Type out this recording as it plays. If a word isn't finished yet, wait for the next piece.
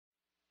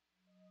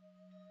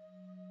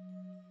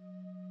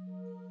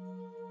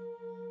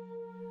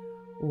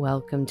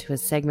Welcome to a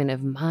segment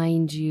of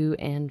Mind You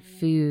and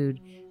Food.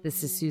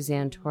 This is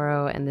Suzanne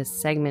Toro, and this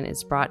segment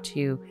is brought to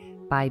you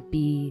by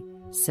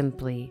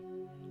BeSimply.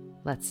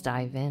 Let's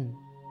dive in.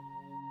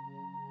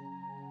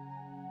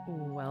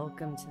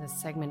 Welcome to the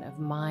segment of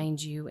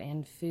Mind You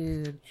and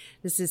Food.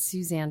 This is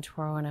Suzanne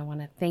Toro, and I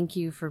want to thank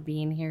you for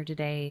being here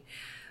today.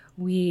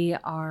 We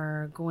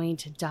are going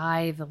to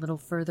dive a little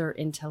further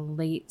into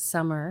late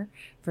summer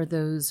for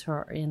those who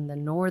are in the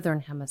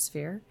northern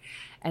hemisphere,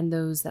 and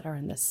those that are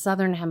in the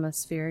southern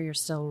hemisphere, you're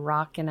still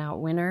rocking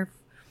out winter.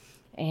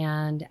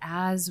 And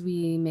as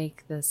we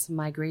make this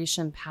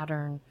migration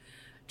pattern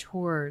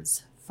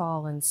towards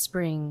fall and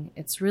spring,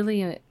 it's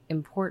really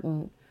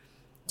important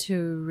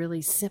to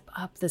really sip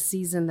up the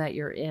season that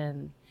you're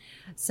in.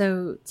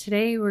 So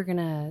today we're going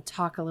to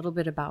talk a little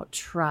bit about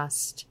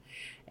trust.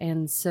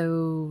 And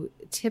so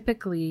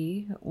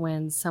typically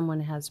when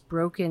someone has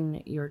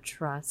broken your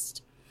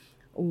trust,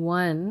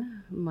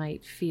 one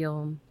might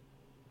feel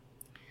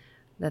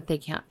that they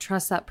can't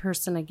trust that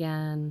person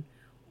again,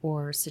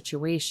 or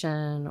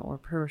situation, or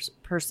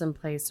person,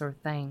 place, or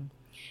thing.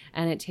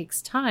 And it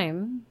takes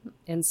time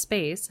and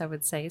space, I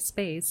would say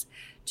space,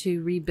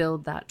 to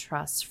rebuild that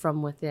trust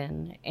from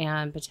within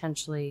and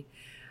potentially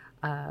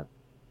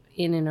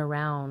in and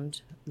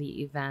around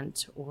the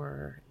event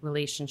or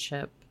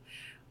relationship,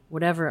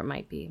 whatever it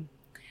might be.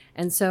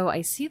 And so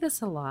I see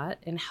this a lot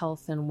in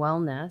health and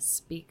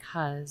wellness,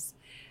 because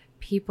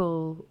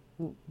people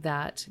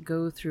that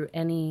go through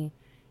any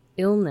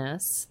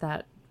illness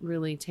that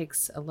really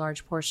takes a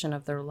large portion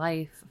of their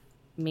life,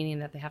 meaning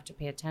that they have to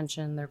pay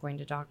attention, they're going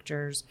to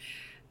doctors,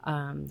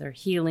 they're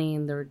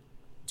healing, they're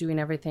doing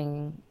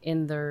everything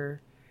in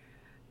their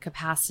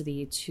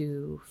capacity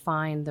to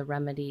find the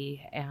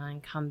remedy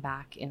and come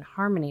back in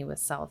harmony with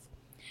self.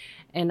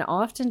 And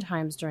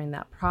oftentimes during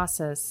that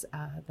process,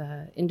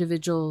 the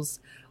individuals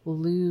will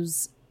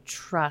lose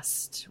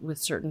trust with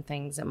certain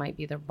things. It might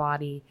be their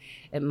body,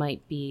 it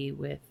might be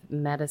with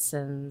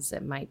medicines,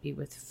 it might be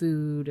with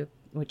food,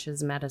 which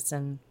is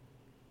medicine.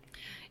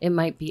 It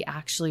might be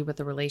actually with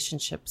the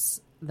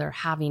relationships they're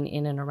having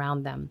in and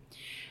around them.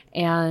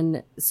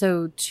 And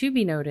so, to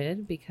be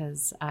noted,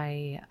 because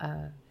I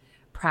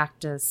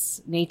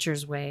practice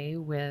nature's way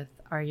with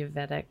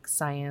Ayurvedic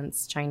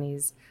science,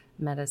 Chinese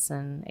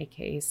medicine,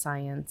 aka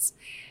science,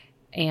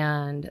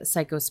 and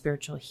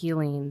psycho-spiritual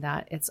healing,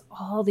 that it's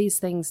all these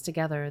things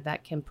together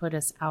that can put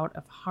us out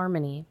of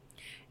harmony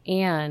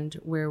and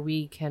where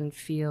we can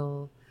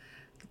feel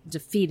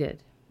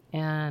defeated.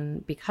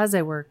 And because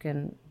I work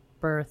in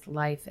birth,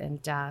 life,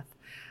 and death,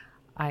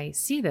 I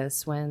see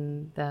this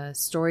when the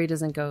story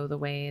doesn't go the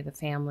way the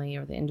family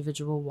or the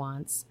individual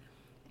wants,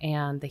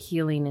 and the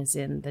healing is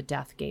in the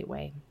death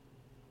gateway.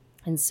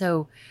 And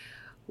so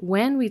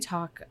when we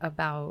talk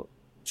about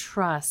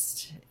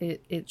trust,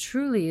 it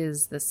truly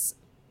is this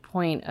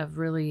point of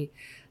really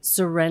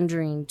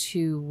surrendering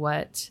to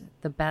what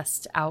the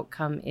best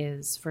outcome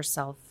is for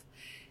self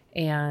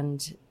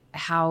and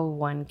how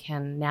one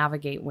can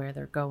navigate where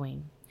they're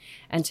going,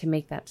 and to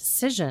make that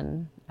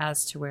decision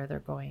as to where they're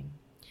going.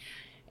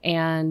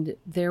 And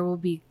there will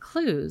be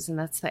clues, and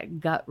that's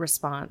that gut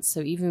response. So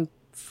even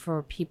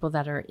for people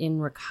that are in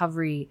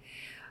recovery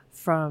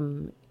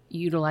from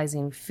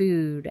utilizing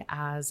food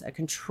as a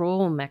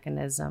control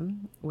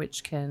mechanism,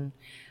 which can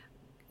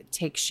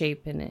take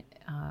shape in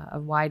a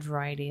wide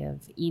variety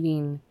of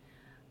eating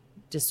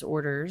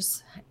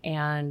disorders,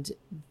 and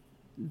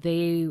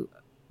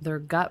their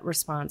gut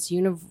response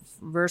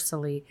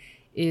universally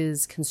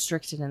is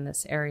constricted in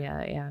this area.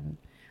 And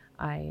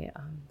I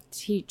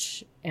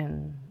teach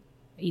in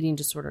eating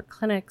disorder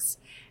clinics,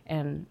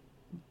 and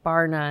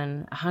bar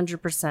none,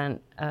 100%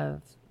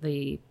 of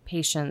the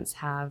patients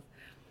have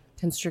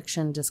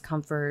constriction,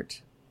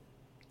 discomfort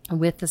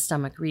with the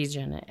stomach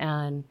region.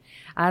 And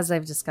as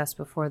I've discussed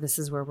before, this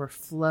is where we're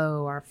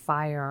flow, our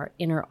fire, our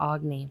inner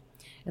Agni.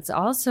 It's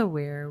also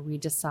where we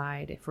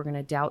decide if we're going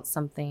to doubt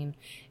something,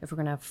 if we're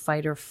going to have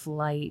fight or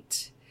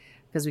flight,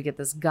 because we get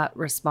this gut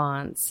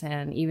response.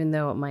 And even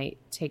though it might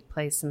take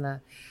place in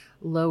the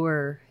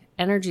lower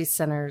energy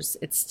centers,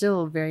 it's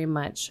still very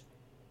much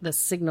the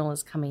signal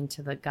is coming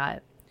to the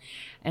gut.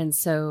 And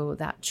so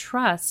that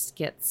trust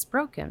gets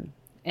broken.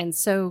 And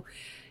so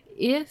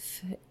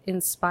if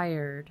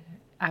inspired,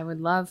 I would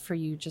love for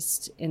you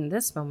just in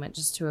this moment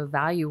just to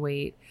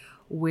evaluate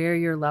where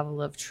your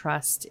level of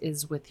trust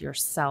is with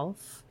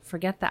yourself.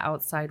 Forget the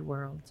outside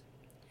world.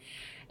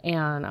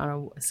 And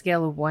on a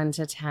scale of 1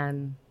 to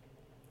 10,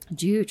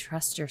 do you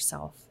trust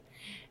yourself?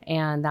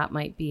 And that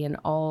might be in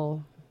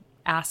all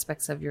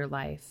aspects of your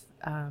life,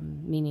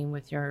 meaning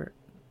with your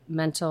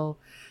mental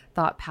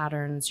thought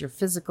patterns, your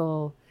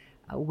physical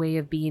way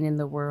of being in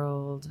the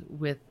world,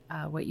 with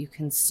what you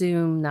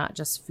consume, not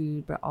just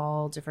food, but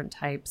all different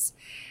types.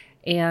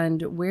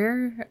 And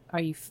where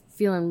are you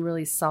feeling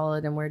really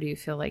solid, and where do you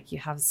feel like you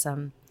have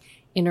some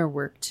inner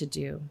work to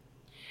do?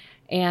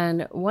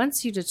 And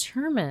once you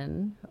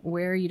determine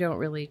where you don't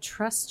really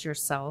trust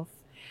yourself,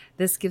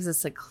 this gives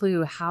us a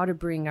clue how to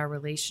bring our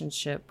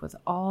relationship with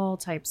all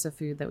types of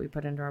food that we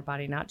put into our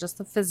body, not just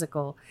the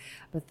physical,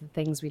 but the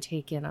things we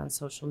take in on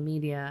social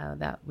media,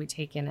 that we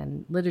take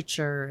in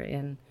literature,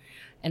 in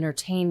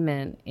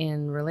entertainment,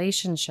 in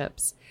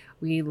relationships.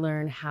 We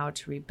learn how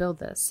to rebuild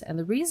this. And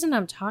the reason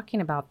I'm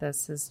talking about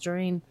this is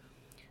during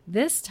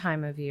this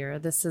time of year,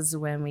 this is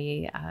when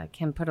we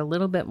can put a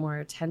little bit more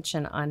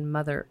attention on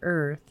Mother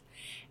Earth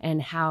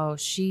and how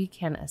she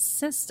can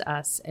assist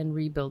us in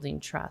rebuilding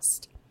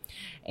trust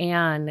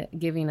and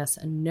giving us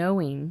a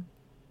knowing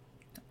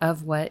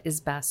of what is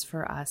best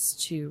for us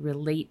to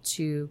relate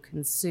to,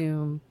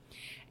 consume,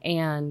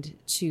 and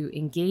to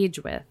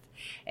engage with.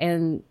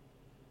 And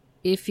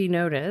if you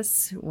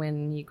notice,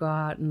 when you go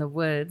out in the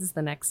woods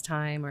the next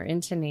time or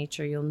into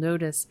nature, you'll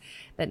notice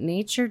that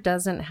nature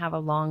doesn't have a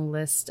long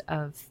list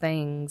of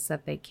things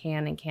that they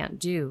can and can't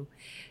do.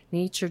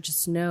 Nature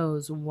just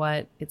knows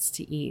what it's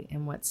to eat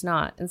and what's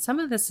not. And some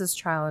of this is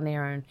trial and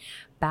error. And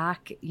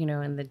back,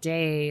 in the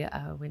day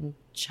when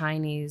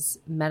Chinese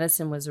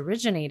medicine was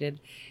originated,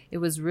 it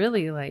was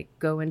really like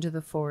go into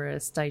the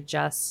forest,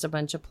 digest a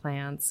bunch of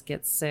plants,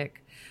 get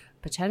sick.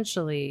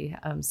 Potentially,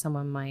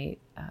 someone might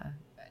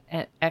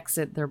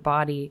exit their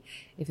body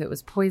if it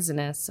was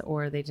poisonous,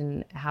 or they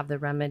didn't have the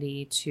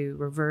remedy to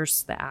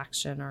reverse the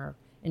action or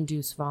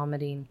induce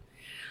vomiting.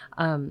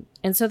 And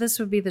so this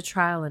would be the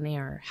trial and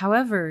error.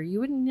 However, you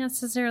wouldn't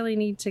necessarily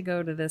need to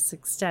go to this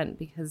extent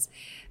because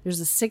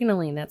there's a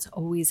signaling that's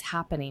always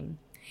happening.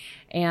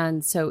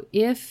 And so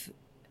if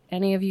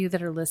any of you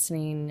that are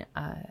listening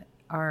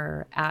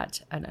are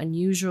at an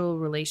unusual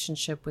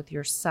relationship with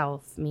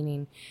yourself,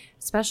 meaning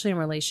especially in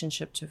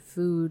relationship to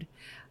food,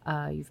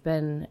 you've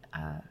been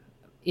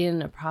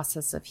in a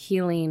process of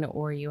healing,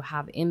 or you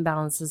have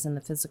imbalances in the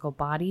physical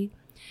body,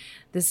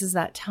 this is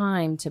that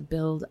time to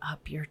build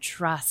up your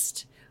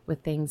trust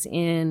with things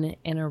in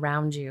and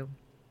around you.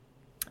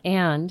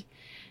 And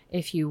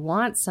if you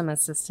want some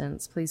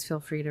assistance, please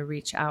feel free to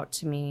reach out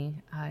to me.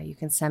 You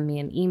can send me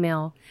an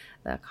email.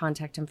 The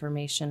contact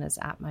information is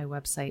at my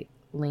website.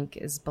 Link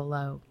is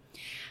below.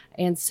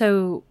 And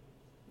so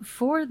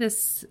for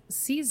this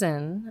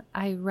season,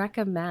 I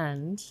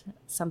recommend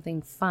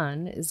something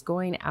fun is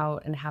going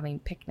out and having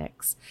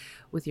picnics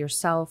with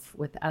yourself,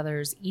 with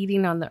others,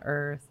 eating on the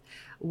earth,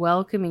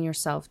 welcoming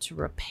yourself to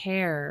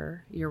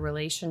repair your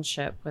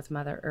relationship with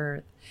Mother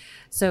Earth.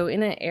 So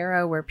in an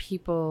era where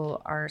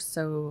people are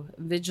so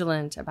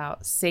vigilant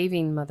about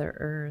saving Mother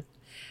Earth,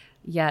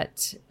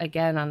 yet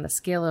again, on the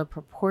scale of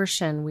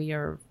proportion, we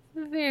are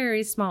a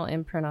very small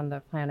imprint on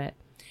the planet.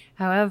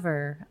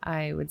 However,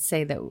 I would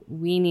say that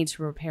we need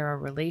to repair our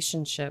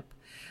relationship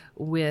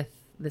with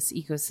this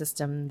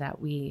ecosystem that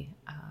we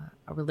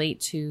relate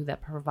to,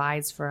 that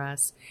provides for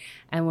us.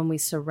 And when we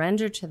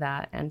surrender to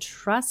that and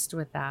trust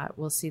with that,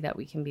 we'll see that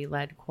we can be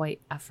led quite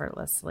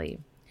effortlessly.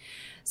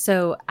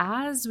 So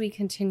as we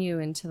continue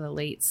into the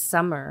late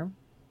summer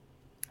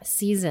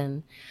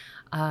season,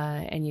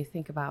 and you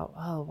think about,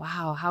 oh,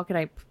 wow, how could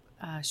I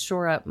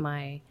shore up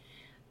my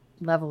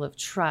level of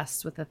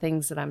trust with the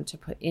things that I'm to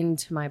put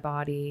into my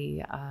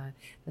body,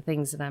 the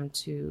things that I'm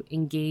to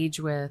engage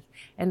with.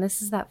 And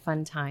this is that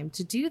fun time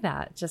to do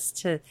that, just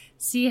to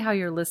see how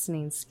your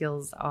listening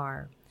skills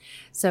are.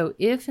 So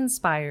if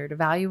inspired,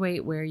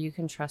 evaluate where you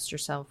can trust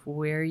yourself,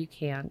 where you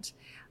can't.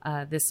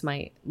 This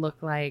might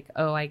look like,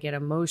 oh, I get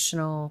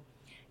emotional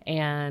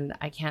and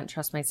I can't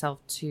trust myself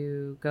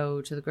to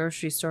go to the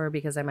grocery store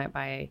because I might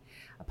buy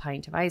a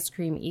pint of ice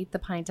cream, eat the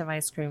pint of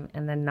ice cream,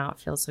 and then not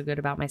feel so good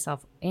about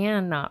myself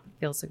and not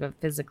feel so good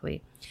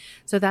physically.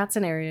 So that's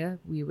an area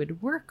we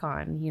would work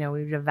on. We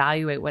would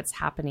evaluate what's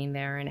happening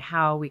there and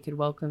how we could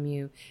welcome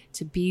you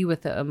to be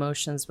with the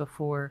emotions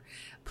before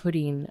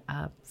putting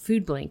a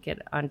food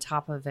blanket on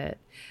top of it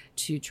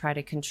to try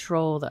to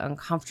control the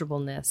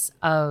uncomfortableness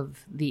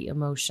of the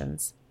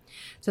emotions.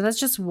 So that's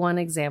just one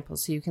example,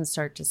 so you can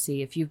start to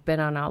see if you've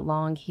been on a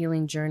long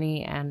healing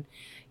journey and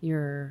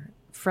you're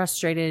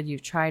frustrated,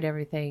 you've tried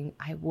everything.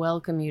 I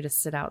welcome you to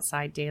sit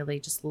outside daily,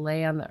 just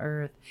lay on the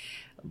earth,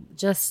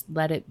 just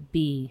let it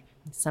be.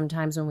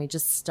 Sometimes when we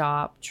just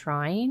stop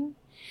trying,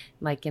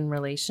 like in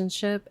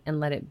relationship, and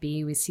let it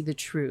be, we see the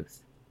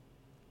truth.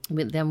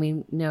 But then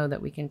we know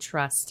that we can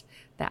trust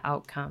the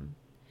outcome.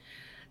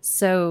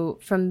 So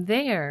from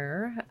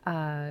there,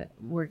 I'm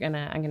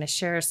gonna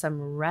share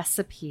some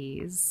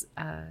recipes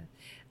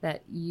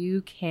that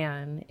you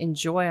can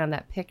enjoy on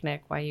that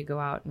picnic while you go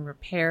out and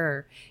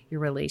repair your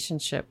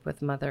relationship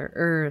with Mother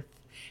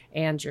Earth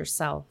and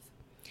yourself.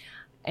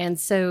 And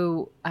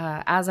so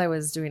as I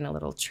was doing a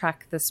little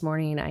trek this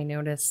morning, I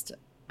noticed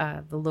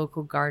the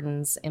local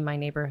gardens in my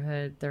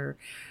neighborhood, they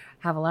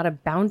have a lot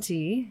of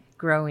bounty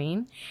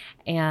growing,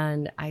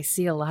 and I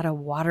see a lot of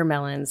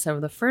watermelon. So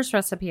the first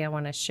recipe I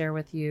want to share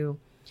with you,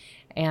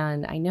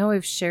 and I know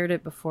I've shared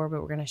it before,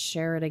 but we're going to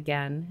share it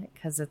again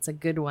because it's a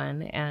good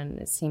one. And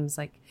it seems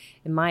like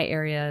in my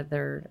area,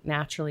 they're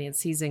naturally in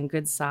season,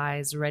 good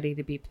size, ready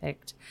to be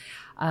picked,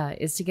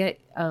 is to get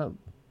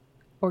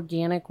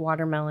organic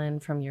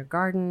watermelon from your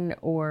garden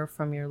or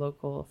from your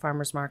local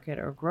farmer's market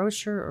or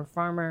grocer or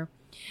farmer.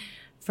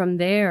 From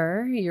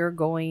there, you're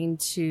going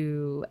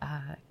to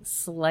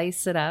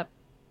slice it up.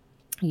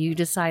 You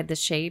decide the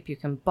shape. You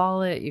can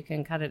ball it. You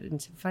can cut it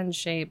into fun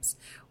shapes,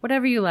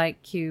 whatever you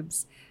like,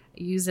 cubes.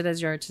 Use it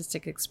as your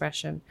artistic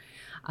expression.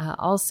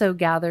 Also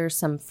gather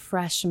some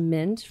fresh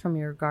mint from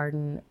your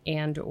garden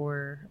and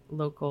or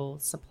local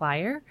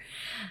supplier.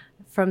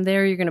 From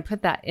there, you're going to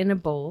put that in a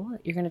bowl.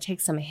 You're going to take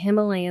some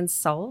Himalayan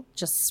salt,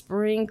 just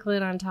sprinkle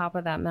it on top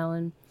of that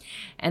melon.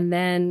 And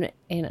then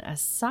in a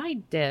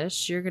side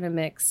dish, you're going to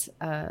mix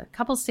a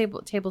couple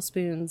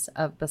tablespoons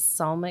of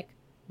balsamic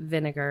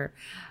vinegar.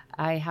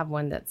 I have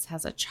one that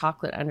has a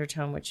chocolate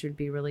undertone, which would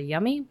be really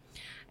yummy.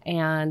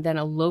 And then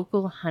a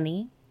local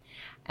honey.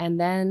 And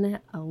then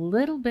a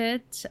little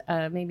bit,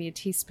 maybe a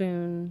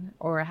teaspoon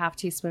or a half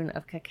teaspoon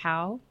of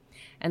cacao.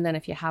 And then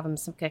if you have them,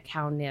 some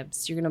cacao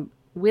nibs. You're going to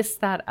whisk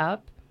that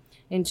up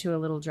into a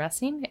little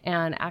dressing.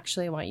 And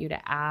actually, I want you to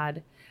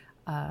add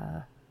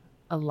a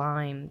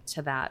lime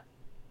to that.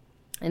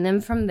 And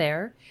then from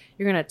there,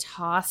 you're going to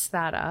toss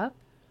that up.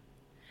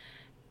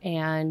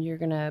 And you're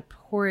going to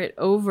pour it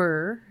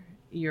over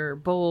your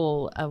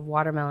bowl of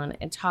watermelon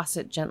and toss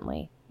it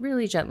gently.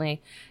 Really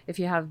gently. If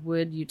you have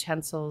wood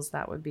utensils,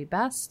 that would be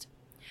best.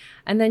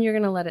 And then you're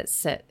going to let it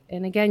sit.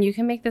 And again, you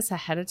can make this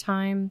ahead of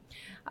time.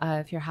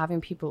 If you're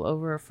having people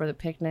over for the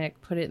picnic,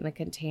 put it in the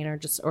container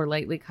or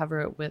lightly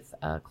cover it with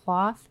a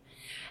cloth.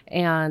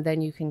 And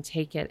then you can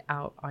take it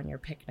out on your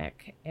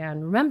picnic.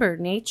 And remember,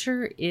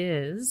 nature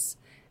is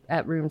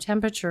at room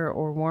temperature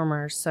or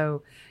warmer.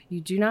 So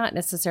you do not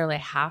necessarily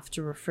have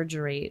to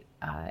refrigerate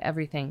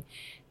everything.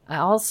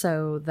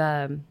 Also,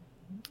 the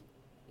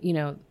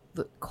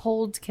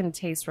cold can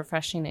taste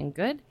refreshing and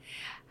good.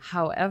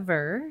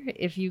 However,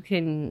 if you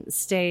can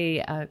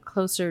stay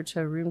closer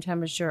to room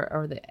temperature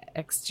or the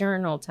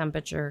external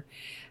temperature,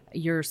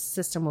 your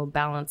system will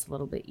balance a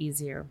little bit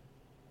easier.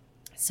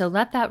 So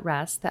let that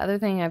rest. The other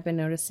thing I've been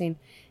noticing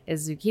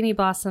is zucchini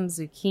blossoms,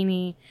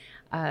 zucchini,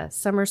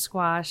 summer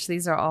squash.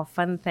 These are all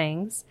fun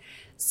things.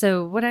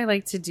 So what I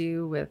like to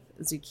do with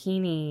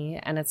zucchini,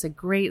 and it's a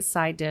great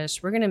side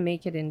dish, we're going to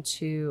make it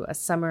into a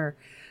summer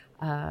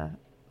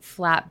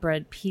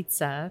flatbread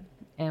pizza.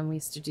 And we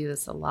used to do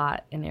this a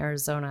lot in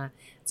Arizona.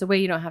 It's a way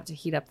you don't have to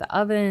heat up the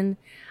oven.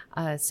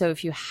 So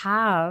if you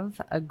have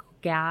a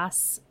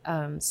gas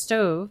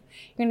stove,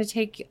 you're going to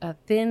take a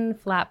thin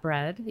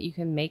flatbread. You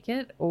can make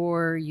it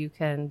or you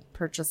can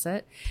purchase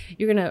it.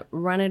 You're going to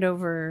run it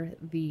over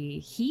the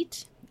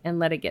heat and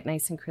let it get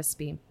nice and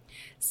crispy.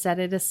 Set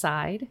it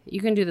aside.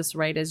 You can do this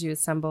right as you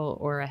assemble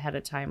or ahead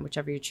of time,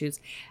 whichever you choose.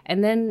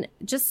 And then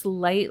just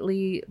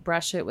lightly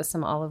brush it with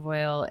some olive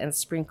oil and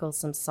sprinkle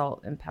some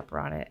salt and pepper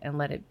on it and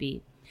let it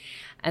be.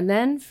 And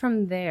then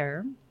from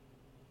there,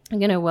 I'm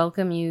going to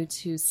welcome you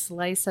to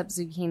slice up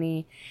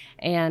zucchini.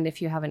 And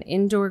if you have an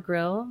indoor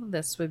grill,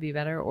 this would be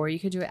better, or you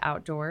could do it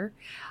outdoor.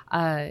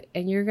 And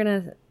you're going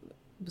to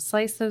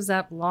slice those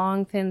up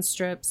long, thin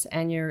strips,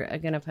 and you're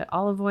going to put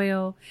olive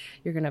oil.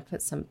 You're going to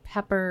put some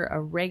pepper,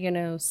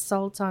 oregano,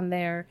 salt on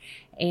there,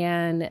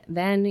 and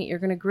then you're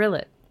going to grill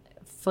it.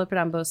 Flip it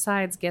on both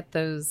sides, get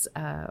those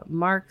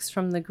marks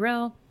from the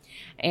grill,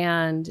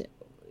 and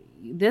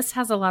this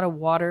has a lot of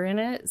water in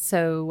it,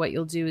 so what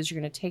you'll do is you're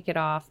going to take it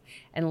off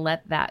and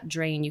let that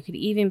drain. You could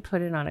even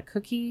put it on a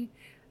cookie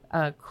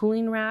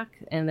cooling rack,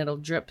 and it'll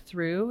drip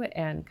through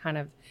and kind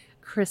of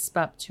crisp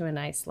up to a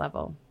nice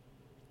level.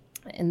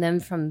 And then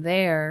from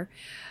there,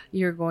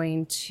 you're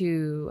going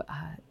to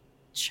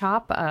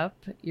chop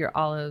up your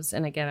olives.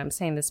 And again, I'm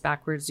saying this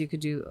backwards. You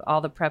could do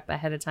all the prep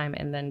ahead of time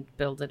and then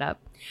build it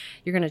up.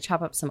 You're going to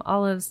chop up some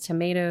olives,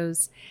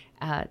 tomatoes,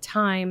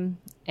 thyme,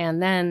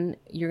 and then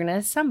you're going to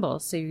assemble.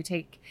 So you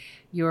take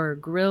your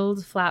grilled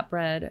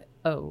flatbread.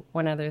 Oh,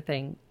 one other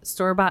thing,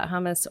 store-bought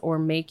hummus or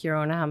make your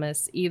own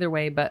hummus, either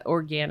way, but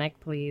organic,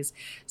 please.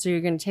 So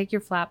you're going to take your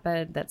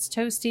flatbread that's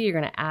toasty. You're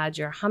going to add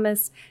your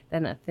hummus,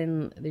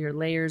 then your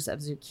layers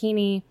of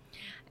zucchini.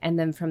 And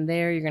then from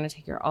there, you're going to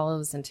take your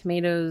olives and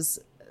tomatoes,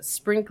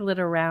 sprinkle it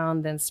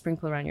around, then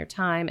sprinkle around your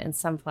thyme and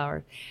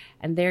sunflower.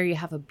 And there you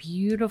have a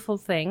beautiful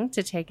thing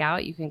to take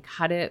out. You can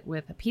cut it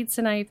with a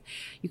pizza knife.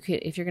 You could,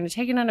 if you're going to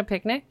take it on a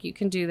picnic, you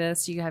can do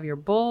this. You have your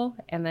bowl,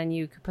 and then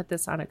you could put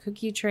this on a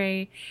cookie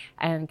tray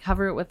and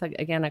cover it with,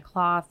 again, a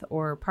cloth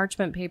or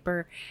parchment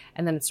paper,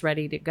 and then it's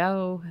ready to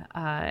go.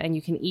 And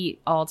you can eat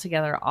all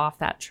together off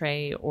that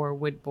tray or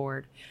wood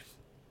board.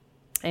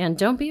 And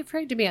don't be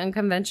afraid to be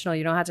unconventional.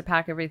 You don't have to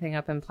pack everything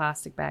up in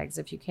plastic bags.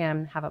 If you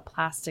can, have a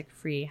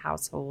plastic-free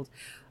household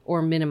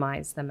or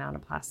minimize the amount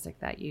of plastic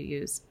that you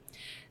use.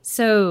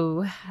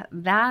 So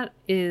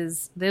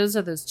those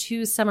are those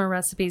two summer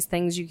recipes,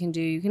 things you can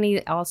do. You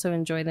can also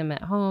enjoy them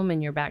at home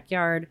in your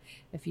backyard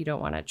if you don't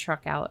want to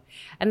truck out.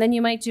 And then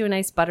you might do a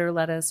nice butter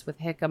lettuce with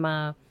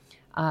jicama,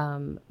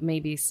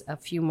 maybe a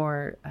few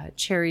more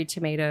cherry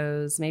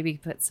tomatoes, maybe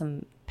put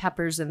some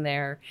peppers in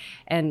there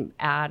and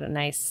add a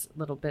nice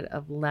little bit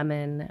of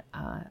lemon,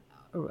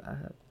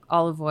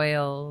 olive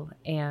oil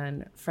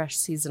and fresh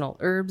seasonal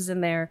herbs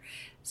in there.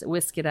 So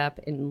whisk it up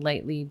and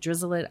lightly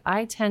drizzle it.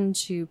 I tend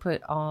to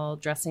put all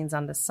dressings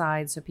on the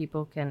side so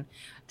people can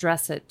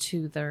dress it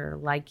to their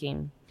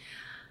liking.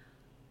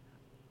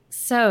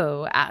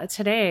 So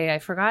today, I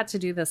forgot to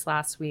do this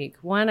last week.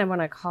 One, I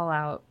want to call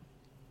out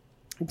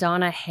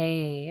Donna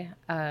Hay's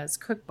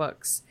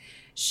cookbooks.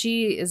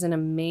 She is an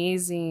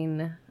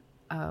amazing,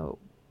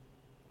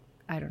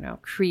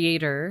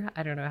 creator.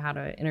 I don't know how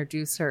to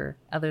introduce her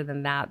other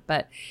than that,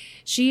 but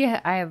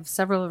I have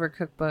several of her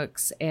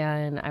cookbooks,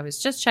 and I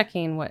was just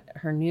checking what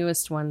her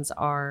newest ones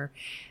are,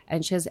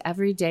 and she has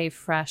everyday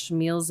fresh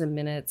meals in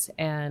minutes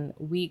and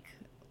week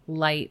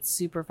light,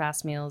 super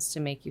fast meals to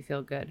make you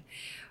feel good.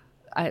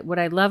 What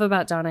I love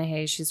about Donna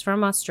Hay, she's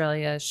from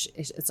Australia.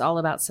 It's all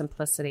about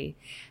simplicity.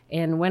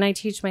 And when I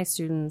teach my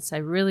students, I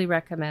really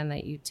recommend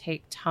that you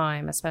take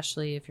time,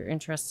 especially if you're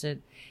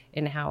interested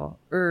in how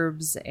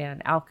herbs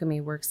and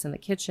alchemy works in the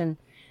kitchen,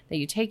 that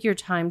you take your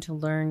time to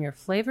learn your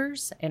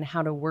flavors and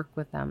how to work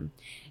with them.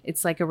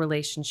 It's like a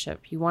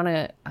relationship. You want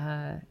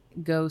to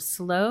go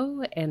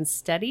slow and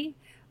steady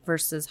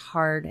versus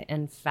hard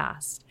and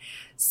fast.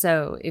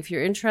 So if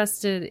you're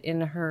interested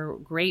in her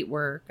great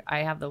work,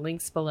 I have the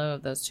links below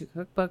of those two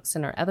cookbooks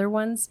and her other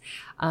ones.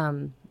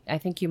 I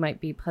think you might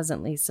be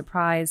pleasantly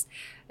surprised.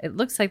 It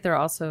looks like they're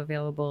also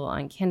available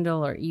on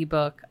Kindle or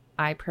ebook.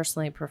 I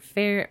personally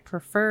prefer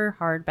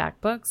hardback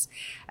books,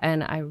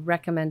 and I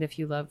recommend, if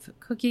you love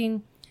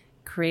cooking,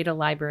 create a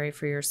library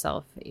for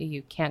yourself.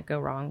 You can't go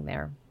wrong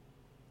there.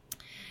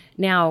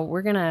 Now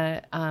we're going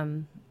to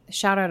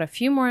shout out a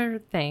few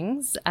more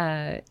things,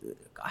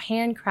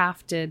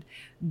 handcrafted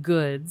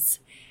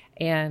goods.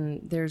 And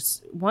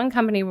there's one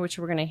company which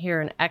we're going to hear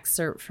an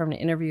excerpt from an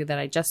interview that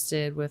I just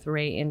did with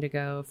Ray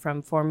Indigo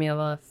from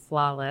Formula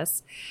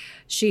Flawless.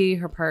 She,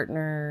 her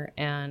partner,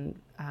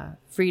 and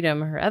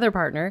Freedom, her other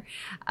partner,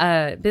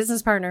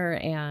 business partner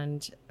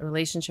and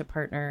relationship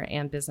partner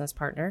and business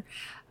partner,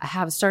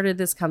 have started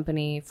this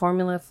company,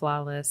 Formula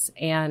Flawless,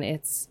 and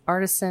it's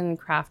artisan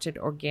crafted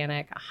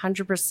organic,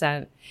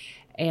 100%.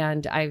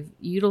 And I've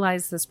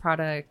utilized this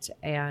product,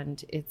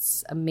 and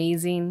it's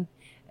amazing.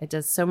 It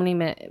does so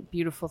many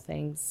beautiful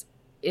things.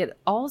 It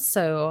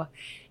also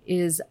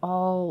is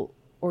all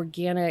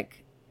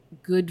organic,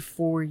 good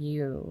for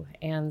you.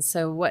 And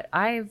so what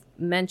I've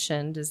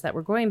mentioned is that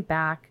we're going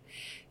back,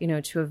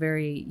 to a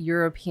very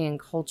European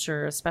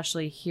culture,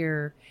 especially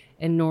here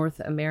in North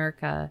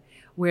America,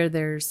 where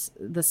there's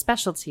the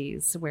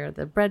specialties, where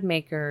the bread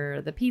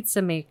maker, the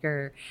pizza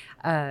maker,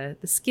 the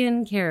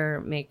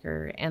skincare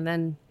maker, and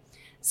then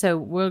so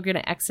we're going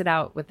to exit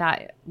out with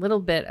that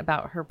little bit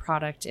about her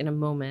product in a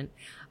moment.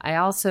 I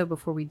also,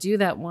 before we do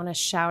that, want to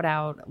shout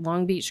out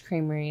Long Beach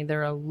Creamery.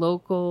 They're a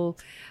local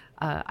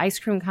ice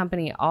cream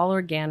company, all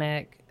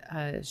organic.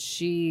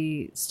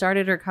 She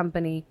started her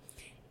company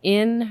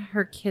in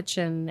her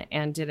kitchen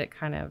and did it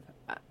kind of,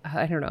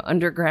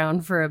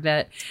 underground for a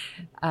bit.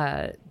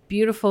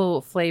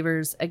 Beautiful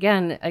flavors.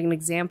 Again, an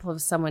example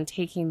of someone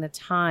taking the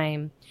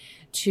time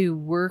to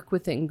work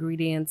with the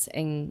ingredients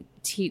and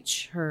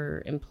teach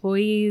her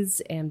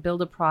employees and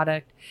build a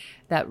product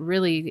that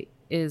really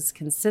is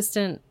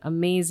consistent,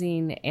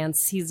 amazing, and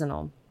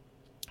seasonal.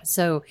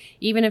 So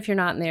even if you're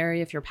not in the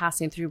area, if you're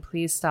passing through,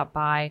 please stop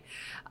by.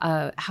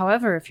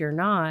 However, if you're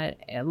not,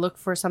 look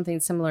for something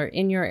similar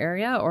in your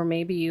area, or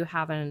maybe you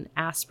have an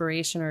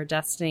aspiration or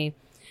destiny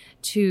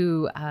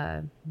to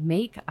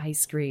make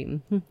ice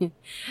cream.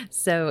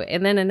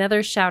 And then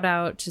another shout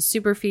out to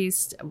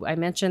Superfeast. I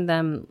mentioned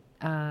them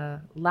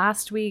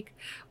last week.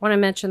 I want to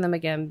mention them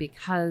again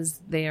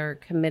because they are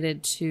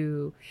committed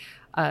to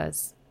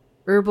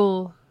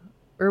herbalism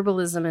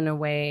in a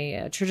way,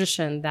 a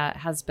tradition that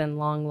has been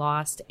long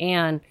lost,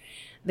 and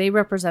they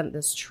represent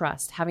this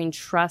trust, having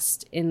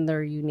trust in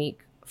their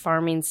unique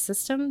farming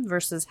system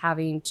versus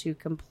having to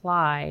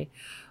comply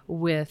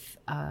with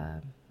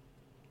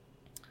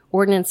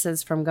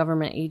ordinances from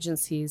government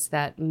agencies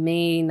that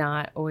may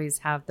not always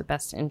have the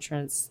best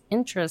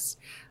interests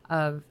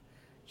of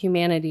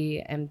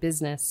humanity and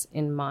business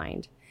in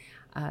mind.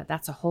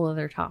 That's a whole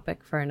other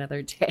topic for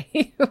another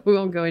day. We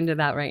won't go into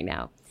that right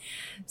now.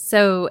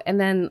 So, and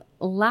then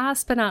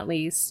last but not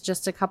least,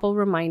 just a couple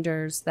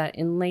reminders that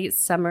in late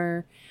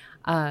summer,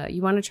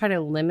 you want to try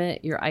to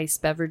limit your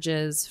iced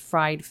beverages,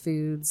 fried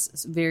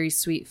foods, very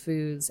sweet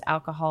foods,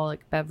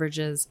 alcoholic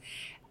beverages.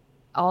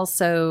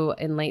 Also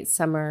in late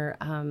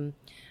summer,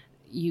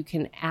 you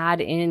can add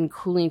in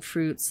cooling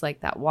fruits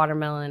like that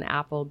watermelon,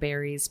 apple,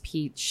 berries,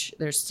 peach.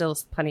 There's still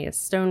plenty of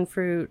stone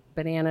fruit,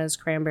 bananas,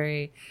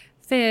 cranberry,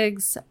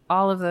 figs,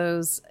 all of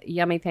those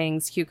yummy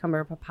things,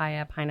 cucumber,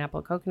 papaya,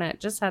 pineapple, coconut.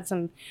 Just had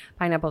some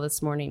pineapple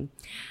this morning.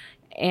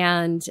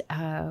 And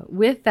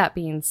with that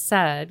being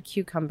said,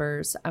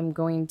 cucumbers, I'm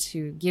going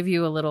to give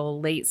you a little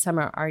late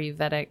summer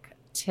Ayurvedic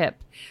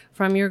tip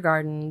from your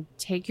garden.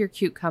 Take your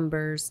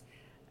cucumbers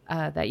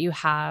that you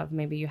have.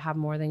 Maybe you have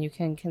more than you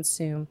can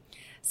consume.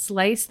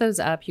 Slice those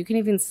up. You can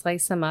even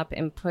slice them up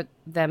and put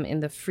them in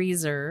the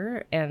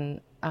freezer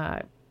and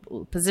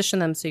position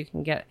them so you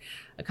can get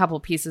a couple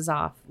pieces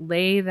off.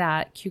 Lay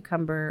that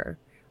cucumber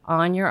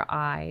on your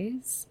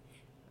eyes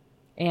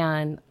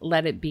and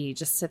let it be.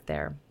 Just sit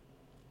there.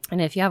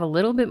 And if you have a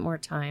little bit more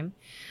time,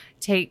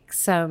 take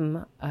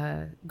some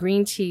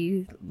green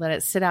tea, let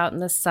it sit out in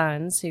the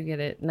sun so you get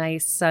a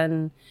nice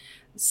sun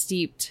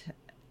steeped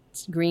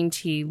green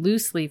tea,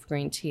 loose leaf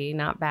green tea,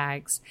 not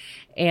bags.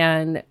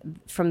 And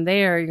from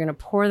there, you're going to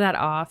pour that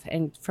off,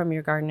 and from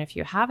your garden if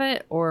you have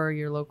it, or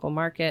your local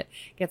market,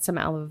 get some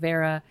aloe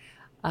vera,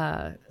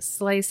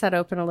 slice that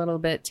open a little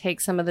bit,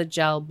 take some of the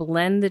gel,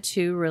 blend the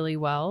two really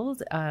well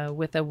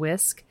with a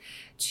whisk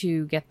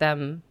to get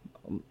them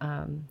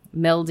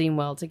melding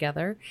well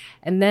together.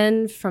 And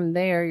then from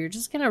there, you're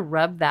just going to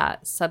rub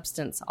that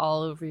substance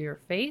all over your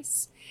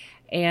face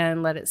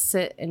and let it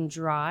sit and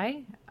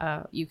dry.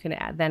 You can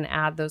then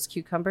add those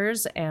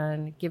cucumbers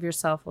and give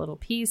yourself a little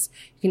piece.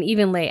 You can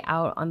even lay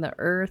out on the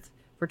earth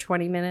for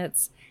 20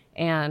 minutes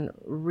and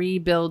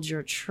rebuild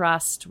your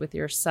trust with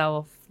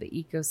yourself, the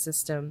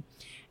ecosystem,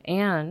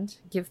 and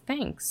give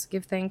thanks.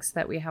 Give thanks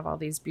that we have all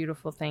these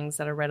beautiful things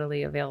that are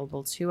readily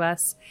available to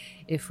us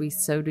if we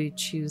so do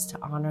choose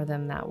to honor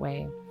them that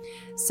way.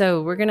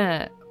 So we're going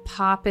to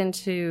pop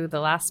into the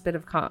last bit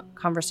of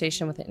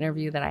conversation with the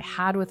interview that I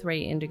had with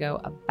Ray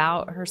Indigo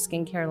about her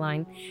skincare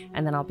line,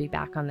 and then I'll be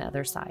back on the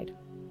other side.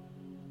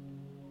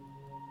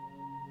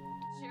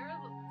 Share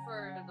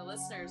for the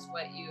listeners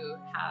what you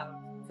have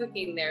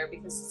cooking there,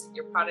 because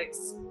your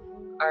products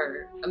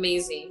are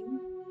amazing.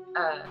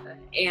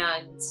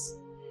 And,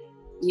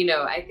 you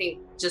know, I think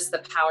just the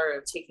power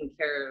of taking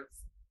care of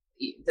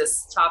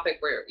this topic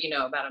where, you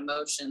know, about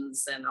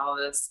emotions and all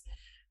this,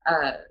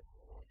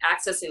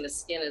 accessing the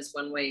skin is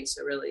one way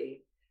to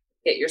really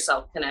get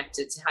yourself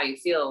connected to how you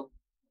feel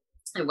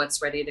and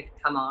what's ready to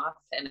come off.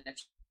 And if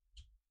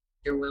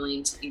you're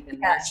willing to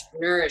even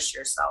nourish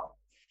yourself.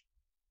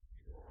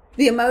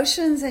 The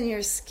emotions and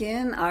your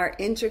skin are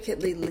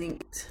intricately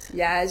linked.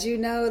 Yeah, as you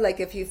know, like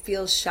if you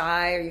feel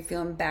shy or you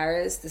feel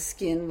embarrassed, the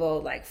skin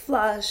will like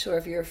flush, or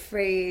if you're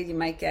afraid, you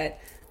might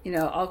get, you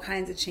know, all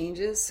kinds of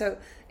changes. So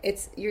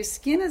it's, your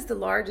skin is the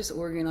largest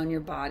organ on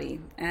your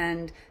body.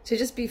 And to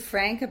just be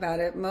frank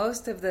about it,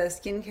 most of the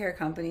skincare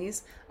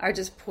companies are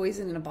just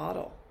poison in a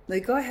bottle.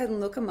 Like, go ahead and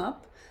look them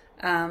up.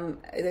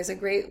 There's a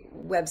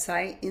great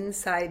website,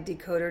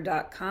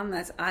 InsideDecoder.com.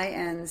 That's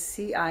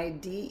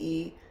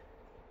INCIDE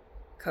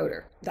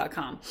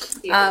coder.com.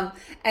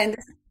 And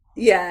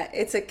yeah,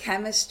 it's a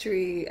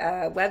chemistry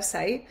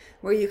website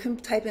where you can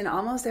type in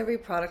almost every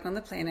product on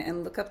the planet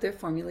and look up their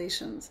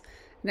formulations.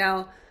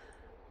 Now,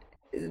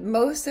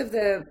 most of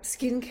the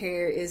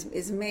skincare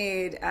is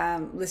made,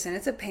 listen,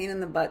 it's a pain in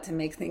the butt to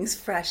make things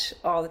fresh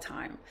all the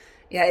time.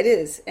 Yeah, it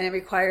is. And it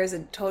requires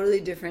a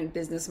totally different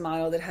business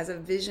model that has a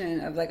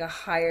vision of like a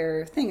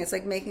higher thing. It's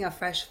like making a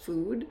fresh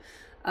food.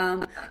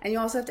 And you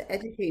also have to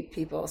educate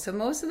people. So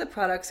most of the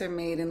products are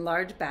made in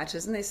large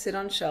batches and they sit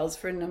on shelves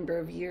for a number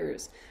of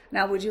years.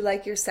 Now, would you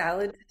like your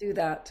salad to do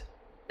that?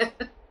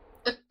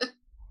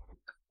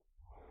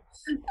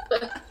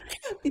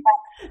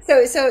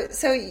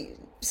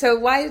 So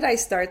why did I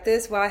start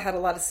this? Well, I had a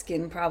lot of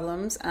skin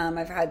problems.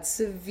 I've had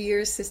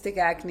severe cystic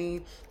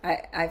acne.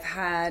 I've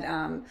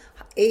had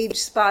age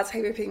spots,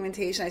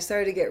 hyperpigmentation. I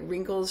started to get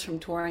wrinkles from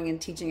touring and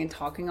teaching and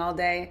talking all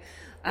day.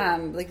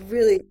 Like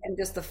really, and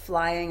just the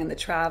flying and the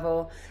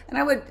travel. And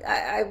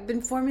I've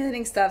been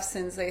formulating stuff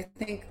since I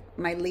think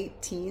my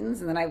late teens,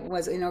 and then I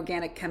was in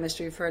organic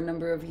chemistry for a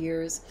number of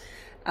years.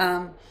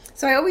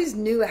 So I always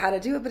knew how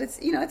to do it, but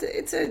it's, you know,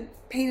 it's a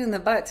pain in the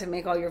butt to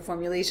make all your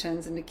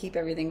formulations and to keep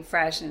everything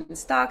fresh and in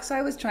stock. So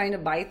I was trying to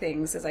buy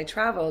things as I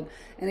traveled,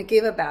 and it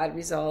gave a bad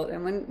result.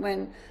 And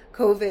when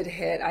COVID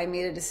hit, I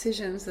made a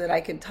decision so that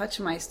I could touch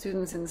my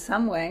students in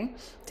some way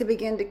to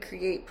begin to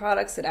create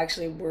products that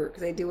actually work.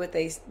 They do what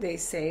they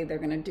say they're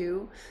going to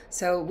do.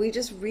 So we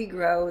just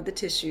regrow the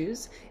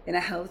tissues in a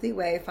healthy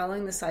way,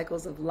 following the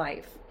cycles of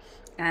life.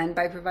 And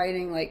by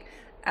providing like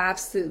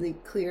absolutely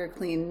clear,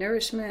 clean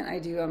nourishment. I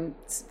do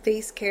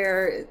face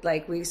care.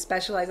 Like, we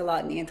specialize a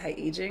lot in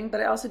anti-aging,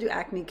 but I also do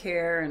acne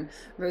care and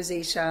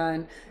rosacea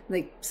and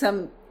like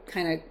some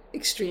kind of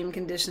extreme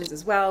conditions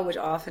as well, which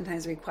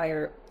oftentimes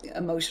require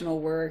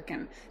emotional work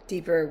and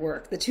deeper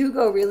work. The two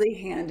go really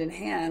hand in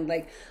hand.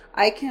 Like,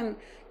 I can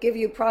give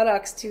you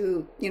products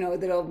to, you know,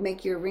 that'll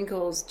make your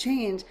wrinkles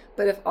change,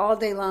 but if all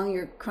day long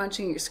you're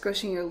crunching, you're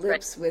squishing your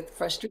lips with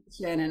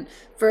frustration and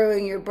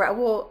furrowing your brow,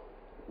 well,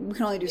 we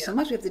can only do so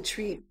much. We have to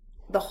treat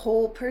the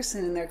whole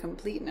person in their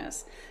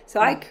completeness. So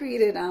I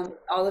created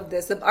all of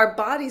this. Our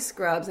body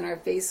scrubs and our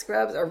face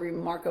scrubs are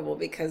remarkable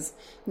because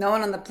no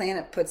one on the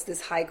planet puts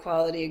this high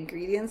quality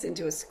ingredients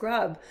into a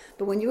scrub.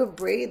 But when you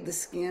abrade the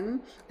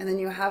skin and then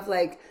you have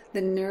like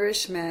the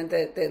nourishment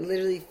that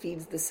literally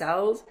feeds the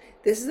cells,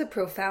 this is a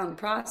profound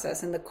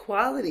process. And the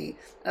quality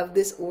of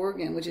this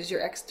organ, which is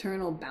your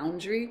external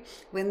boundary,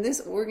 when this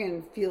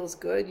organ feels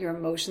good, your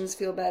emotions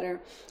feel better,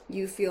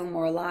 you feel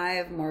more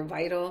alive, more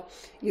vital,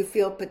 you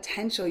feel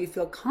potential, you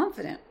feel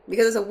confident.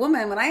 Because as a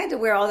woman, when I had to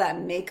wear all that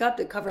makeup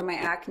to cover my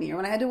acne, or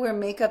when I had to wear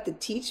makeup to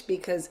teach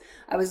because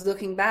I was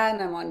looking bad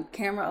and I'm on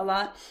camera a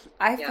lot,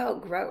 I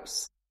felt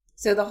gross.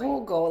 So the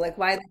whole goal, like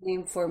why the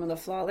name Formula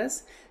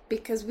Flawless,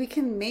 because we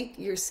can make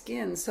your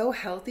skin so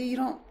healthy, you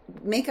don't,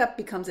 makeup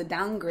becomes a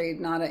downgrade,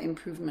 not an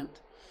improvement.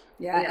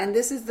 Yeah, Yeah. and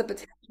this is the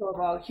potential of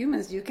all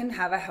humans. You can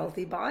have a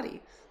healthy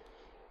body.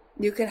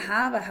 You can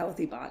have a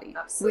healthy body. We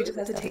just Absolutely.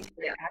 have to take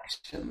the Yeah.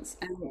 actions.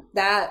 And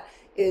that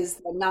is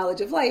the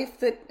knowledge of life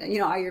that,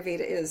 Ayurveda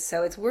is.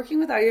 So it's working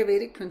with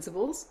Ayurvedic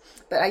principles,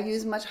 but I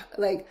use much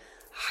like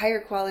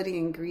higher quality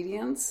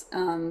ingredients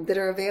that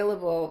are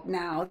available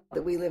now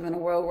that we live in a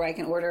world where I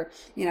can order,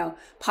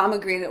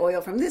 pomegranate oil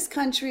from this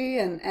country.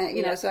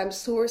 Yeah. So I'm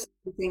sourcing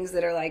things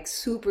that are like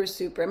super,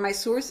 super. And my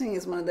sourcing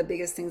is one of the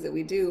biggest things that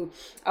we do.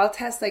 I'll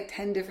test like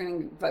 10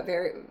 different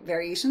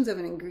variations of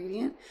an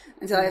ingredient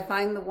until I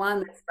find the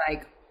one that's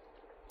like,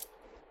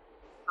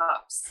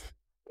 Pops.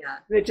 Yeah.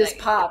 it just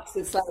Like, pops.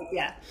 It's like,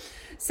 yeah.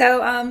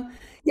 So,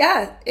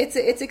 yeah, it's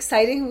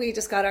exciting. We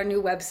just got our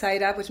new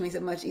website up, which makes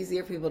it much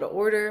easier for people to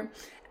order.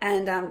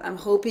 And I'm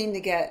hoping to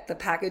get the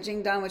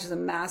packaging done, which is a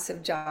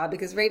massive job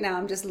because right now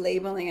I'm just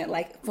labeling it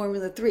like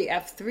Formula 3,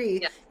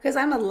 F3, yeah. because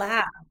I'm a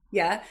lab.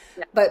 Yeah.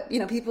 Yeah. But,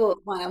 people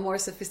want a more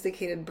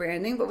sophisticated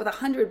branding, but with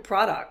 100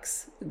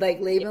 products, like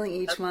Yeah. labeling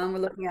each one, we're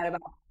looking at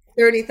about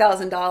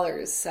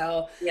 $30,000.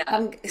 So Yeah.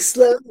 I'm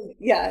slowly,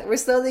 yeah, we're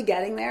slowly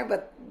getting there,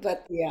 but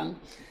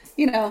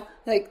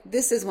like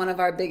this is one of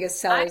our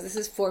biggest I, sellers. This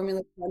is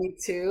Formula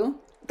 22,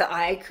 the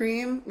eye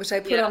cream, which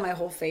I put yeah. on my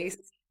whole face.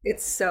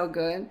 It's so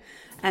good.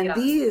 And Yeah.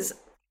 these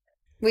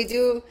we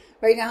do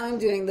right now. I'm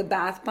doing the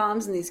bath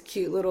bombs and these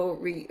cute little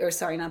or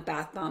sorry, not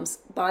bath bombs,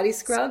 body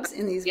scrubs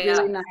in these Yeah.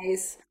 really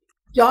nice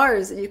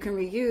jars that you can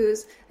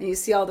reuse. And you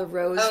see all the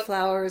rose Oh,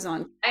 flowers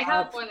on I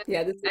have top. one.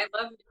 Yeah, this is I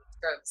love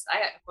strokes. I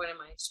have one in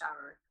my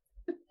shower.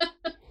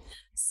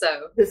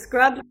 So, the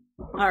scrubs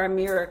are a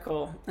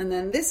miracle. And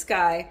then this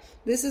guy,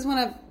 this is one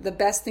of the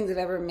best things I've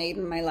ever made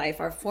in my life.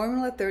 Our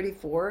Formula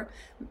 34,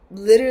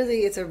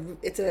 literally it's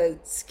a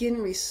skin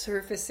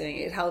resurfacing.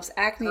 It helps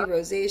acne, oh,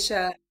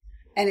 rosacea,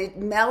 and it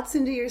melts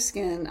into your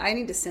skin. I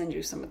need to send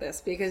you some of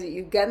this because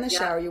you get in the yeah.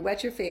 shower, you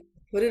wet your face,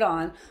 put it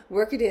on,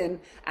 work it in,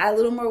 add a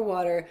little more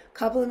water. A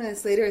couple of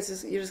minutes later,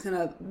 you're just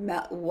gonna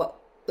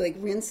like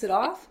rinse it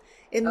off.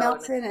 It Oh,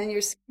 melts in, and your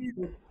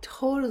skin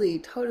totally,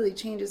 totally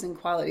changes in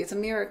quality. It's a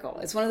miracle.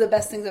 It's one of the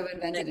best things I've nice.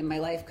 invented in my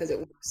life because it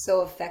works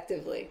so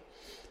effectively.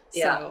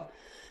 Yeah. So,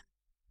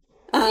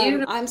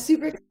 Beautiful. I'm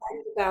super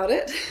excited about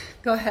it.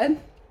 Go ahead.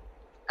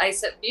 I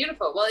said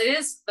beautiful. Well, it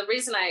is the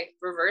reason I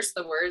reverse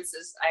the words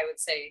is I would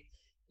say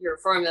your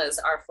formulas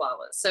are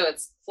flawless. So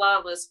it's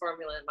flawless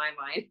formula in my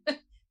mind.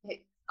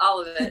 All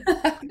of it.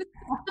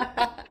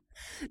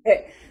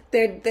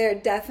 They're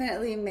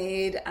definitely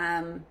made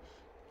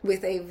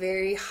with a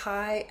very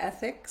high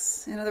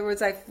ethics. In other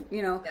words,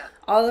 Yeah.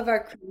 all of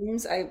our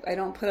creams, I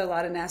don't put a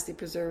lot of nasty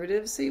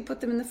preservatives, so you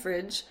put them in the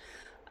fridge.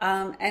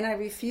 And I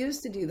refuse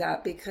to do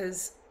that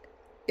because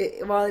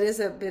while it is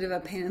a bit of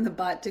a pain in the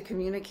butt to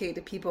communicate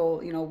to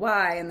people,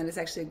 why, and that it's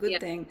actually a Yeah. good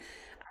thing,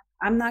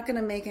 I'm not going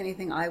to make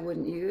anything I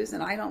wouldn't use,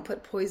 and I don't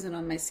put poison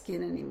on my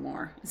skin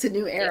anymore. It's a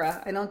new Yeah.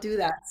 era. I don't do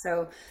that.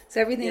 So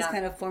everything is Yeah.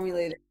 kind of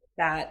formulated with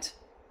that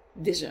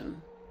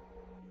vision.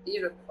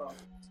 Beautiful.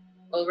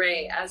 Well,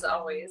 Ray, as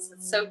always,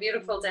 it's so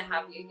beautiful to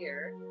have you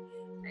here.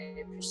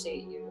 I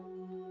appreciate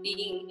you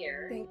being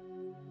here. Thank,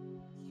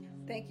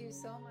 thank you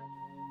so much.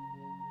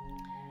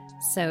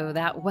 So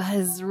that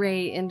was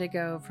Ray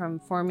Indigo from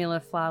Formula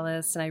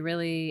Flawless, and I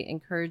really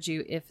encourage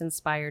you, if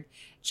inspired,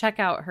 check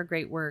out her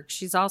great work.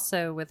 She's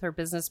also, with her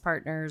business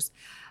partners,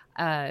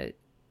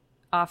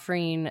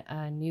 offering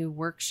a new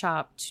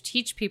workshop to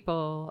teach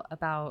people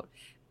about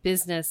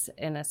business,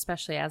 and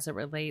especially as it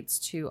relates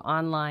to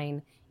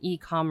online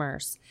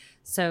e-commerce.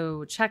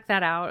 So check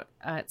that out.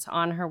 It's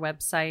on her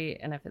website,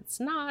 and if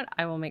it's not,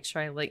 I will make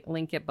sure I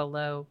link it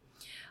below.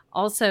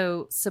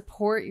 Also,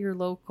 support your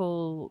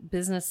local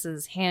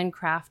businesses,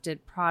 handcrafted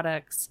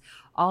products,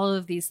 all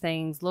of these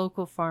things.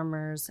 Local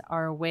farmers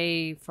are a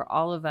way for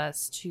all of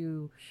us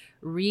to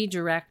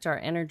redirect our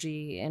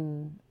energy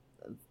in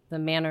the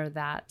manner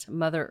that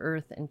Mother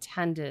Earth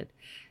intended,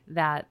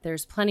 that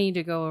there's plenty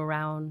to go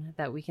around,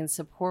 that we can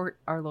support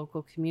our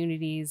local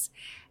communities,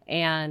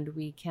 and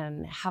we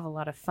can have a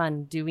lot of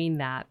fun doing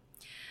that.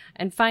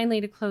 And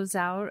finally, to close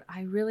out,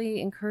 I really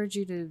encourage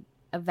you to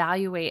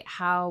evaluate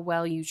how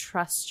well you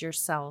trust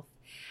yourself.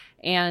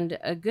 And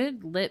a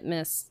good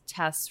litmus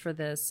test for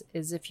this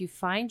is if you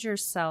find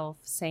yourself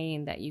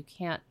saying that you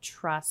can't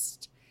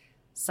trust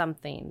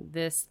something,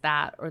 this,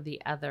 that, or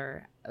the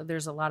other,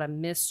 there's a lot of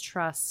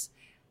mistrust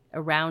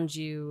around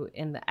you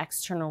in the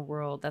external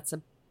world. That's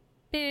a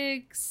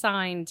big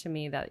sign to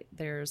me that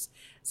there's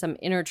some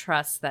inner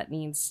trust that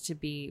needs to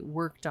be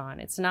worked on.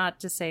 It's not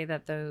to say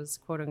that those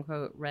quote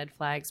unquote red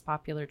flags,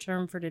 popular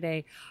term for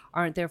today,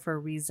 aren't there for a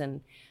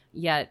reason.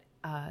 Yet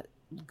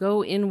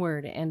go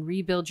inward and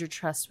rebuild your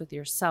trust with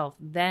yourself.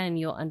 Then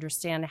you'll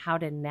understand how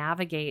to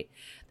navigate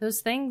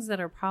those things that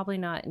are probably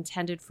not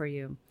intended for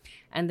you.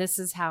 And this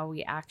is how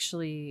we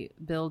actually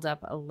build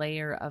up a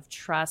layer of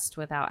trust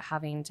without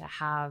having to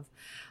have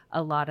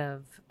a lot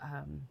of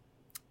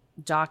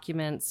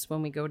documents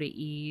when we go to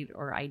eat,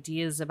 or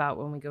ideas about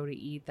when we go to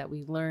eat, that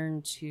we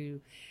learn to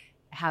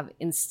have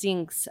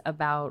instincts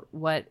about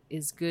what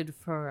is good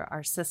for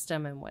our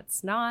system and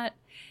what's not,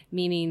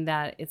 meaning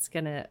that it's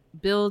going to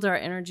build our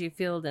energy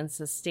field and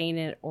sustain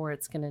it, or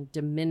it's going to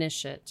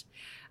diminish it.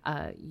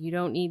 You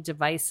don't need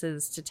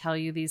devices to tell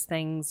you these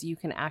things. You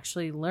can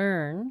actually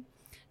learn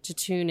to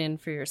tune in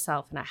for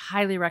yourself. And I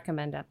highly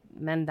recommend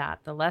that.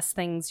 The less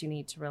things you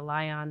need to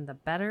rely on, the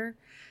better.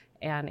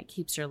 And it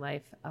keeps your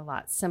life a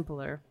lot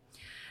simpler.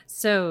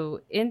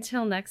 So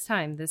until next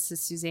time, this is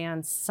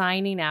Suzanne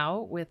signing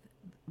out with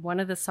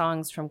one of the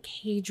songs from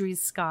Kadri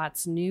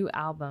Scott's new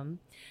album,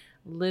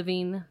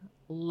 Living,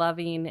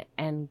 Loving,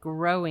 and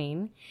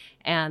Growing.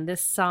 And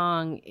this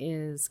song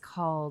is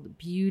called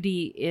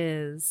Beauty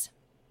Is.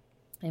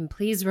 And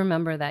please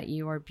remember that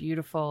you are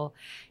beautiful,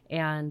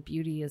 and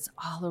beauty is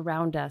all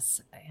around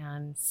us.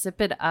 And sip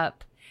it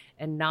up,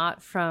 and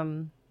not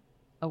from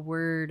a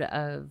word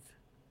of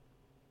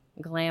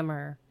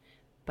glamour,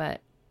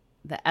 but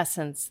the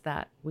essence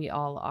that we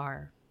all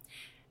are.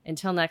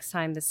 Until next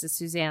time, this is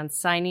Suzanne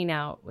signing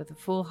out with a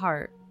full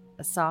heart,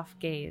 a soft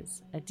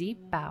gaze, a deep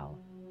bow,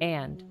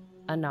 and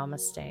a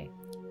namaste.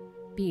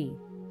 Be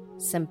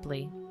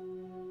simply.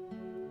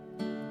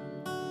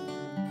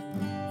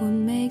 What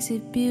makes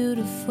it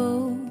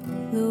beautiful,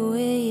 the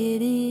way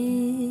it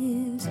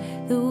is,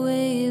 the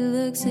way it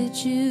looks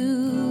at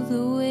you,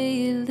 the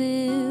way it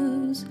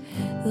lives,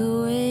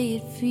 the way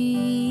it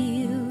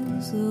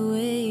feels, the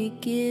way it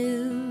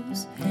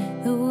gives,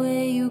 the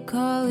way you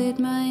call it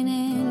mine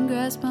and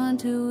grasp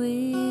onto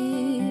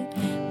it.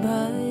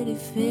 But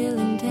if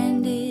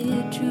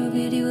ill-intended, true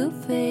beauty will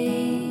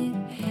fade,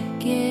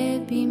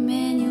 can't be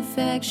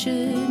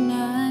manufactured,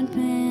 not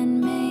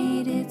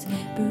man-made. It's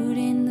brewed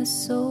in the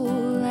soul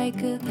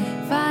like a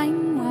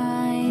fine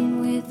wine,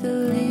 with a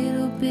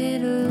little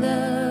bit of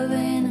love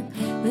and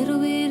a little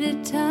bit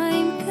of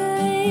time.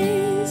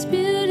 'Cause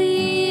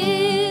beauty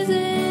is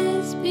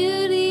as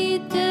beauty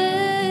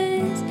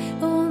does,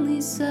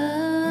 only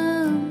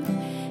some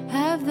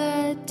have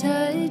that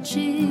touch.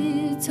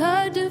 It's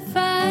hard to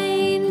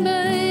find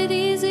but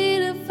easy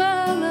to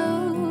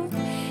follow.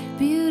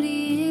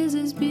 Beauty is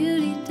as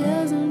beauty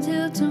does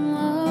until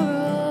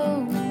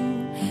tomorrow.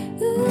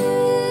 Ooh.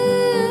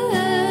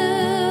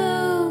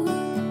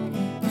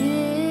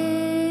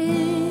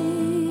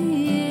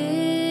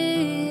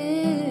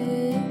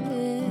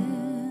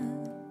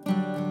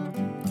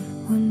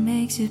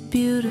 Makes it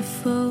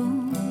beautiful,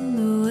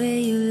 the way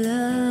you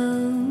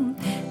love,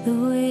 the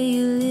way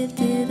you lift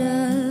it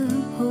up,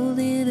 hold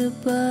it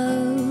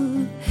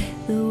above,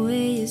 the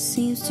way it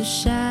seems to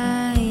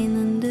shine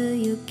under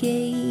your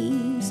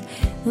gaze,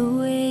 the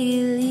way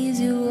it leaves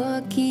you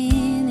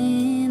walking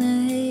in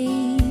a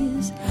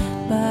haze.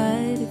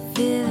 But if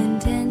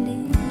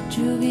ill-intended,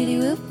 true beauty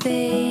will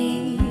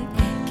fade,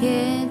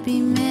 can't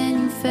be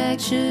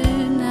manufactured,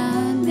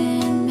 not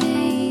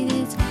man-made.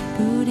 It's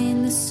brewed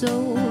in the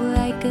soul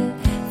like a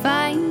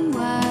fine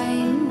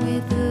wine,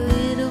 with a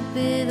little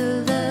bit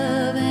of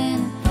love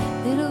and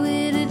a little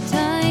bit of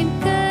time.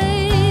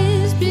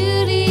 'Cause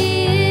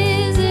beauty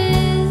is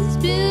as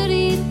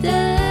beauty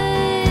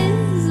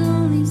does,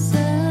 only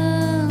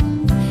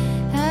some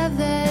have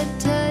that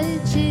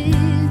touch.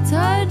 It's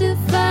hard to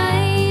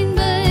find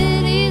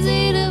but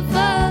easy to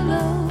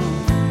follow.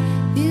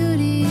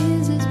 Beauty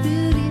is as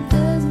beauty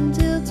does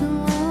until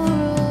tomorrow.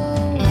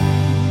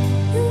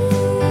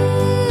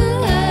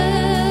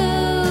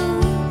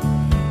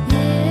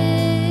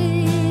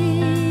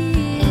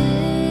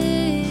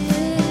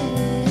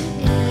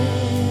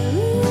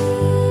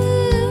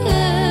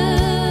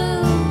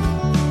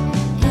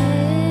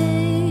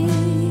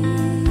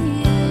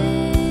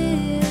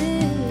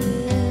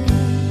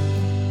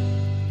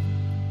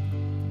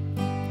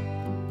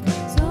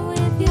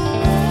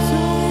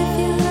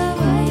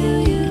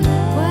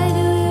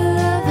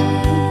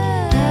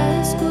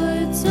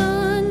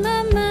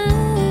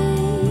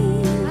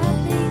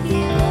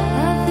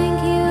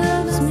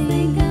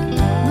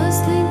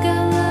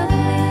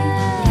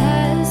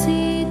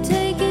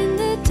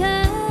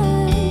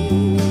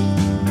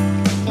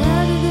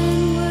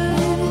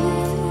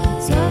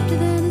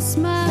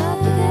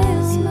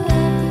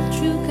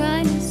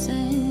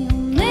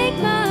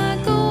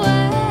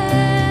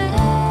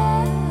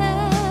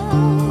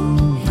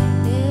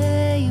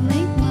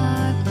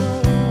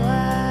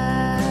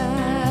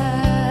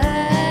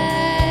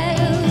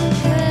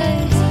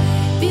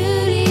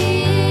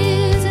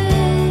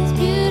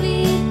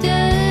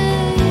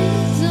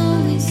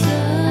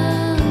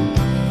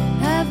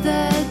 Have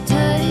that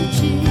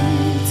touch,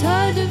 it's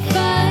hard to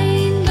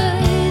find.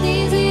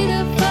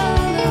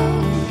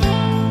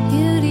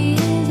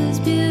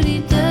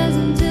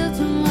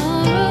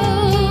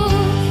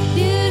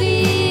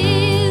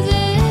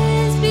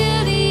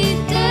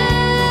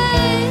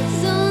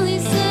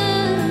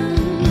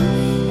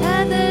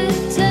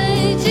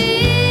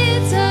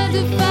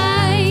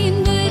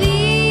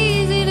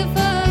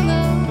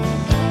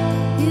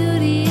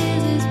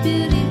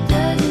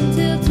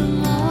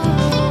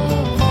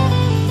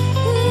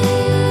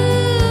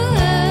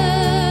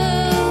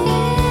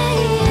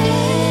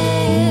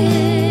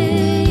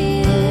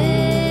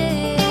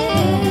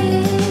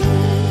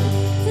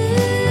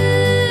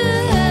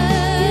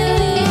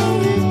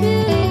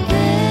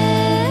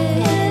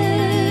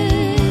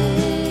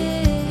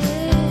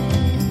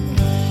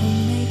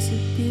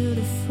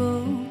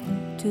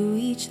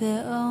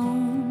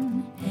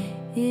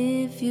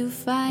 If you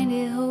find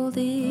it, hold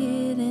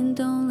it and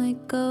don't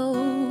let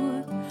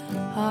go.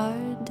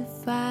 Hard to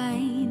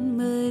find,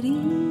 but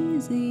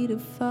easy to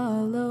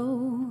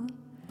follow.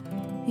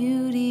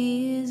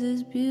 Beauty is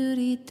as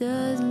beauty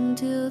does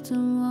until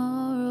tomorrow.